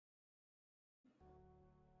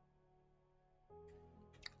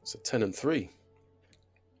So 10 and 3.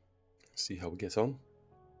 See how we get on.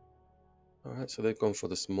 Alright, so they've gone for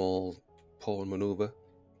the small pawn maneuver.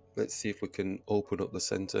 Let's see if we can open up the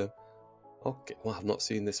center. Okay, well, I've not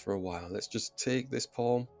seen this for a while. Let's just take this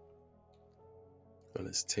pawn. And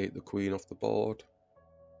let's take the queen off the board.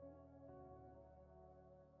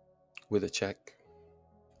 With a check.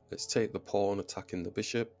 Let's take the pawn, attacking the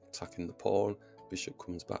bishop, attacking the pawn. Bishop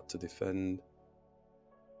comes back to defend.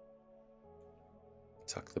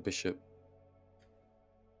 Attack the bishop.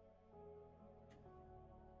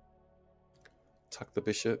 Attack the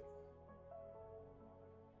bishop.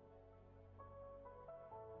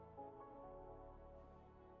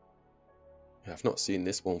 Yeah, I've not seen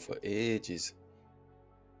this one for ages.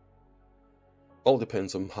 All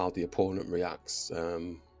depends on how the opponent reacts.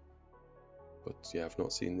 But yeah, I've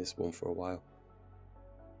not seen this one for a while.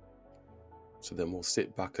 So then we'll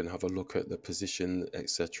sit back and have a look at the position,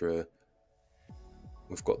 etc.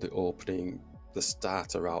 We've got the opening, the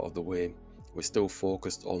starter out of the way. We're still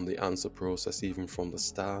focused on the answer process even from the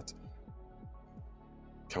start.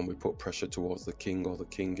 Can we put pressure towards the king or the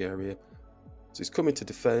king area? So he's coming to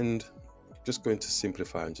defend. Just going to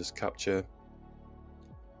simplify and just capture.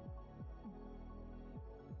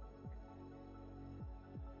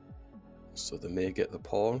 So they may get the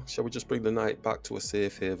pawn. Shall we just bring the knight back to a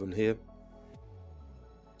safe haven here?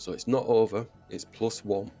 So it's not over, it's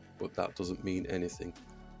 +1, but that doesn't mean anything.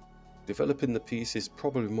 Developing the piece is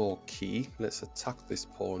probably more key. Let's attack this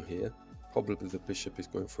pawn here. Probably the bishop is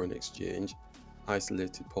going for an exchange.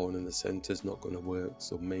 Isolated pawn in the center is not going to work,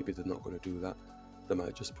 so maybe they're not going to do that. They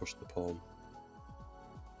might just push the pawn.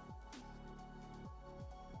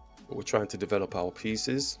 But we're trying to develop our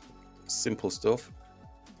pieces. Simple stuff.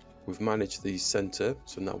 We've managed the center,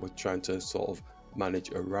 so now we're trying to sort of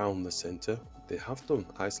manage around the center. They have done.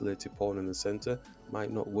 Isolated pawn in the center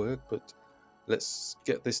might not work, but let's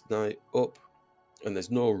get this knight up. And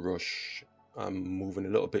there's no rush. I'm moving a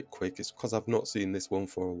little bit quick. It's because I've not seen this one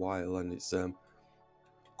for a while, and it's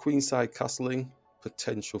queenside castling,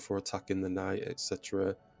 potential for attacking the knight,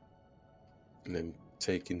 etc. And then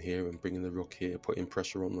taking here and bringing the rook here, putting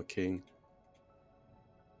pressure on the king.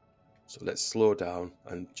 So let's slow down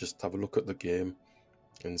and just have a look at the game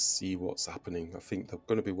and see what's happening. I think they're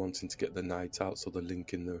going to be wanting to get the knight out, so they're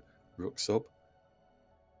linking the rooks up.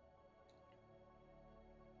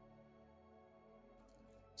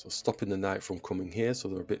 So stopping the knight from coming here, so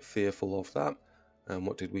they're a bit fearful of that. And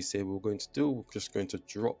what did we say we were going to do? We're just going to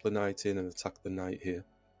drop the knight in and attack the knight here.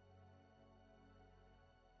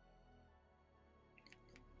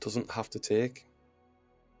 Doesn't have to take,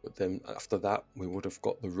 but then after that we would have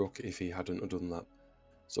got the rook if he hadn't done that.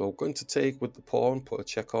 So I'm going to take with the pawn, put a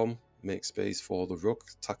check on, make space for the rook,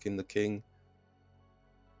 attacking the king.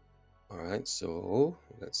 Alright, so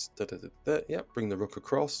let's bring the rook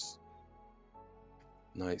across.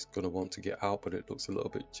 Knight's going to want to get out, but it looks a little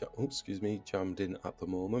bit jammed in at the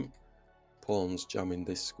moment. Pawn's jamming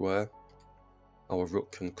this square. Our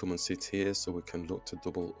rook can come and sit here, so we can look to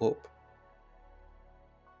double up.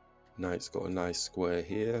 Knight's got a nice square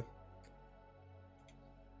here.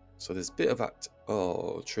 So there's a bit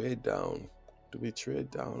of trade down. Do we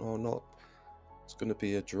trade down or not? It's going to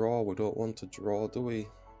be a draw. We don't want to draw, do we?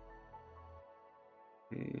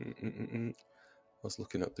 I was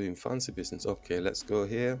looking at doing fancy business. Okay, let's go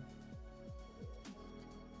here.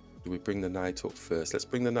 Do we bring the knight up first? Let's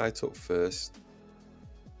bring the knight up first.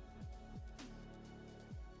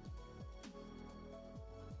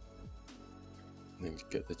 And then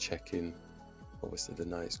get the check in. Obviously the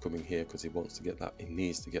knight's coming here because he wants to get that, he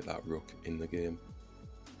needs to get that rook in the game.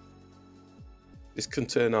 This can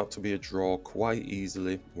turn out to be a draw quite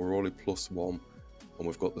easily. We're only +1 and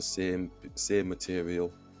we've got the same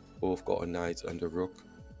material. Both got a knight and a rook.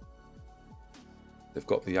 They've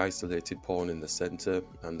got the isolated pawn in the center,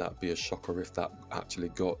 and that'd be a shocker if that actually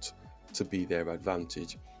got to be their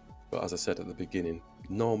advantage. But as I said at the beginning,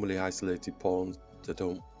 normally isolated pawns, they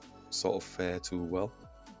don't sort of fare too well.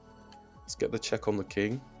 Let's get the check on the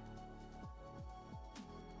king.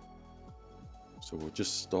 So we're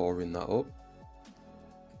just storing that up.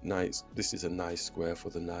 Knights, this is a nice square for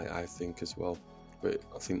the knight, I think, as well. But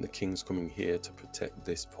I think the king's coming here to protect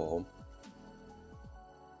this pawn.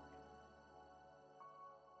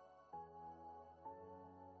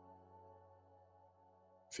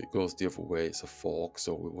 If it goes the other way, it's a fork,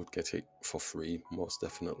 so we would get it for free, most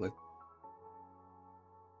definitely.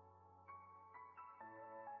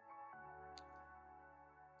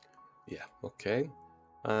 Yeah, okay.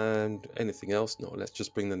 And anything else? No, let's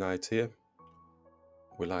just bring the knight here.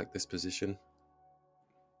 We like this position.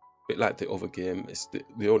 A bit like the other game, it's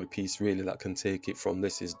the only piece really that can take it from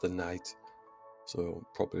this is the knight. So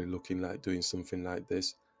probably looking like doing something like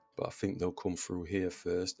this, but I think they'll come through here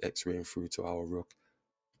first, x-raying through to our rook.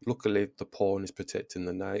 Luckily the pawn is protecting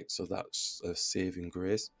the knight, so that's a saving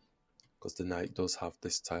grace, because the knight does have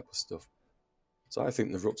this type of stuff. So I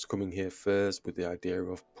think the rook's coming here first with the idea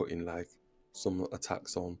of putting like some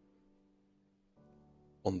attacks on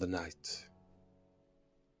the knight.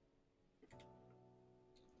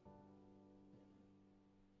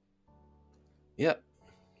 Yep.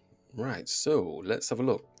 Right, so let's have a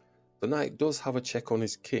look. The knight does have a check on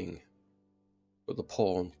his king, but the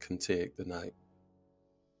pawn can take the knight,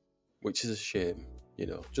 which is a shame, you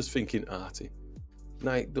know, just thinking arty.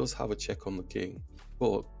 Knight does have a check on the king,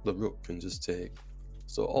 but the rook can just take.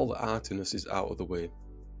 So all the artiness is out of the way.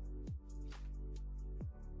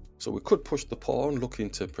 So we could push the pawn, looking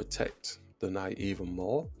to protect the knight even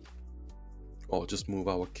more, or just move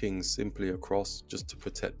our king simply across just to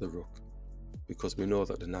protect the rook, because we know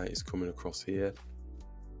that the knight is coming across here.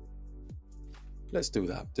 Let's do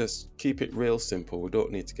that. Just keep it real simple. We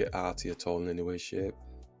don't need to get arty at all in any way, shape.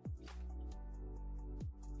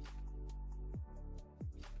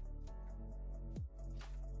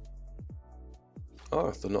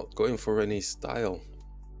 Oh, they're not going for any style.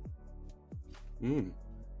 They're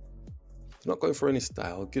not going for any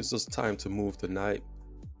style. It gives us time to move the knight,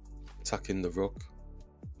 attacking the rook.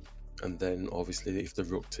 And then obviously if the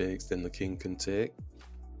rook takes, then the king can take.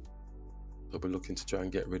 They'll be looking to try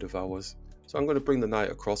and get rid of ours. So I'm going to bring the knight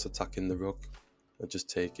across, attacking the rook, and just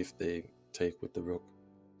take if they take with the rook,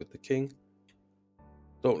 with the king.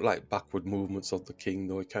 Don't like backward movements of the king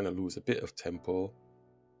though, it kind of lose a bit of tempo.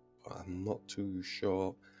 I'm not too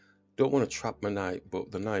sure. Don't want to trap my knight,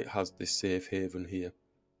 but the knight has this safe haven here,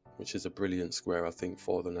 which is a brilliant square I think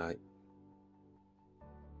for the knight.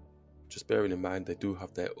 Just bearing in mind they do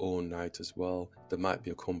have their own knight as well. There might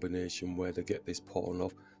be a combination where they get this pawn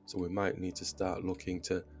off, so we might need to start looking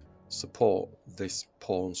to support this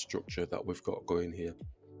pawn structure that we've got going here.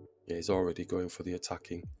 Yeah, he's already going for the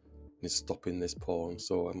attacking and he's stopping this pawn,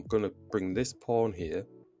 so I'm going to bring this pawn here,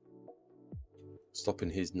 stopping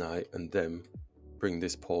his knight, and then bring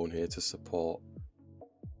this pawn here to support.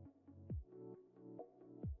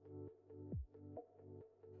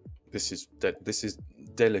 This is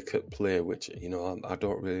delicate play, which, you know, I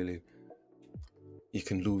don't really. You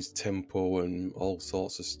can lose tempo and all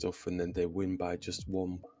sorts of stuff, and then they win by just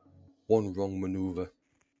one wrong maneuver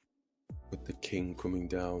with the king coming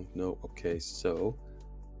down. No, okay, so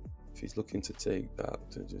if he's looking to take that,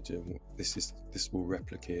 this will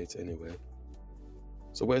replicate anyway.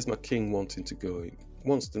 So where's my king wanting to go?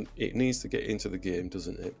 It needs to get into the game,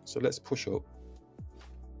 doesn't it? So let's push up.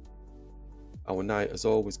 Our knight has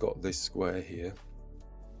always got this square here.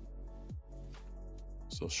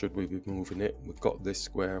 So should we be moving it? We've got this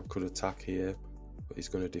square, could attack here, but he's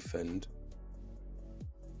going to defend.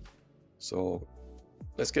 So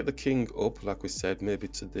let's get the king up, like we said, maybe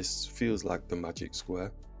to this, feels like the magic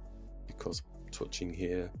square, because touching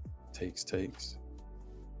here takes.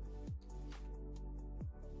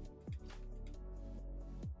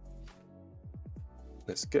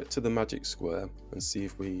 Let's get to the magic square and see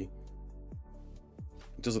if it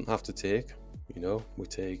doesn't have to take, you know, we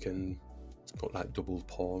take and it's got like double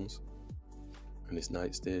pawns and his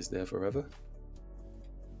knight stays there forever.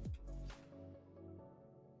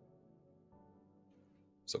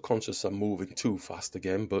 So conscious I'm moving too fast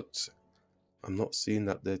again, but I'm not seeing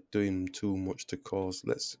that they're doing too much to cause.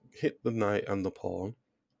 Let's hit the knight and the pawn.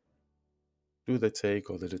 Do they take,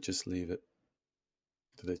 or do they just leave it?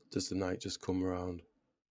 Does the knight just come around?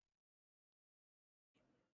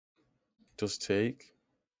 Does take.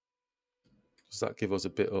 Does that give us a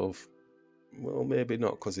bit of, well, maybe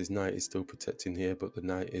not, because his knight is still protecting here, but the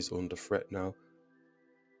knight is under threat now.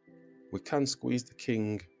 We can squeeze the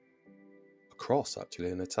king across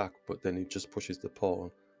actually and attack, but then he just pushes the pawn.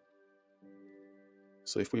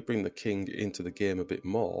 So if we bring the king into the game a bit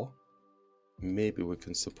more, maybe we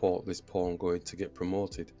can support this pawn going to get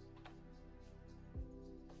promoted.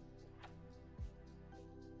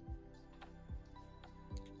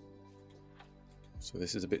 So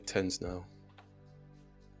this is a bit tense now,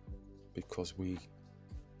 because we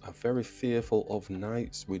are very fearful of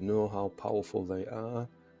knights. We know how powerful they are.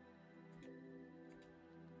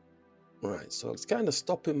 Right, so it's kind of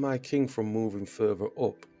stopping my king from moving further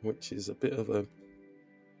up, which is a bit of a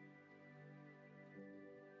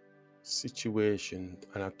situation,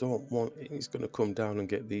 and I don't want. He's going to come down and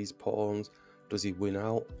get these pawns. Does he win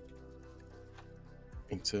out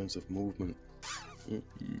in terms of movement?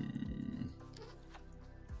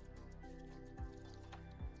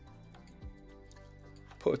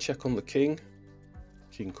 Put a check on the king.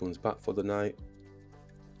 King comes back for the knight.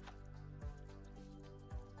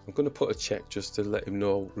 I'm going to put a check just to let him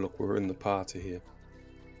know, look, we're in the party here.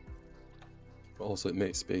 Also, it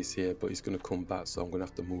makes space here, but he's going to come back, so I'm going to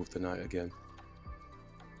have to move the knight again.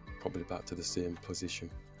 Probably back to the same position,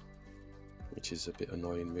 which is a bit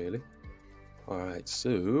annoying, really. Alright,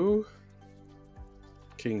 so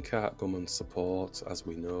king can't come and support, as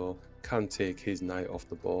we know. Can take his knight off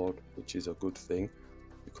the board, which is a good thing,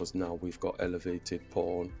 because now we've got elevated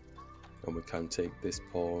pawn, and we can take this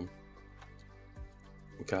pawn.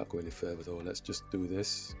 We can't go any further though, let's just do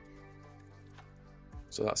this.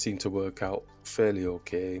 So that seemed to work out fairly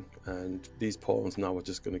okay, and these pawns now are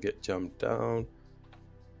just going to get jammed down.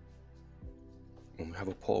 And we have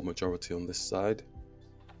a pawn majority on this side.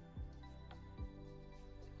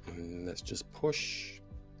 And let's just push.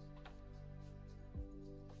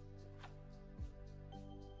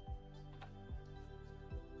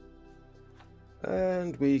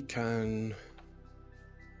 And we can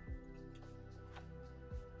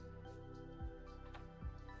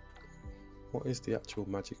what is the actual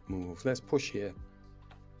magic move? Let's push here.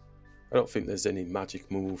 I don't think there's any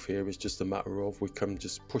magic move here. It's just a matter of we can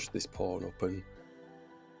just push this pawn up and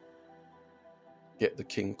get the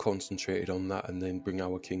king concentrated on that, and then bring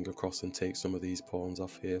our king across and take some of these pawns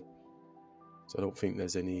off here. So I don't think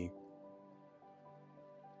there's any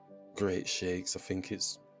great shakes. I think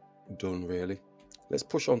it's done really. Let's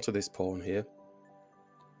push onto this pawn here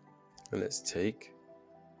and let's take.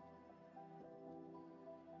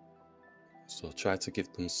 So try to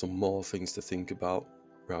give them some more things to think about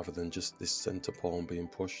rather than just this center pawn being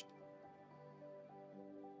pushed.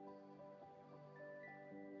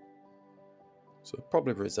 So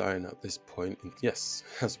probably resign at this point. Yes,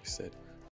 as we said.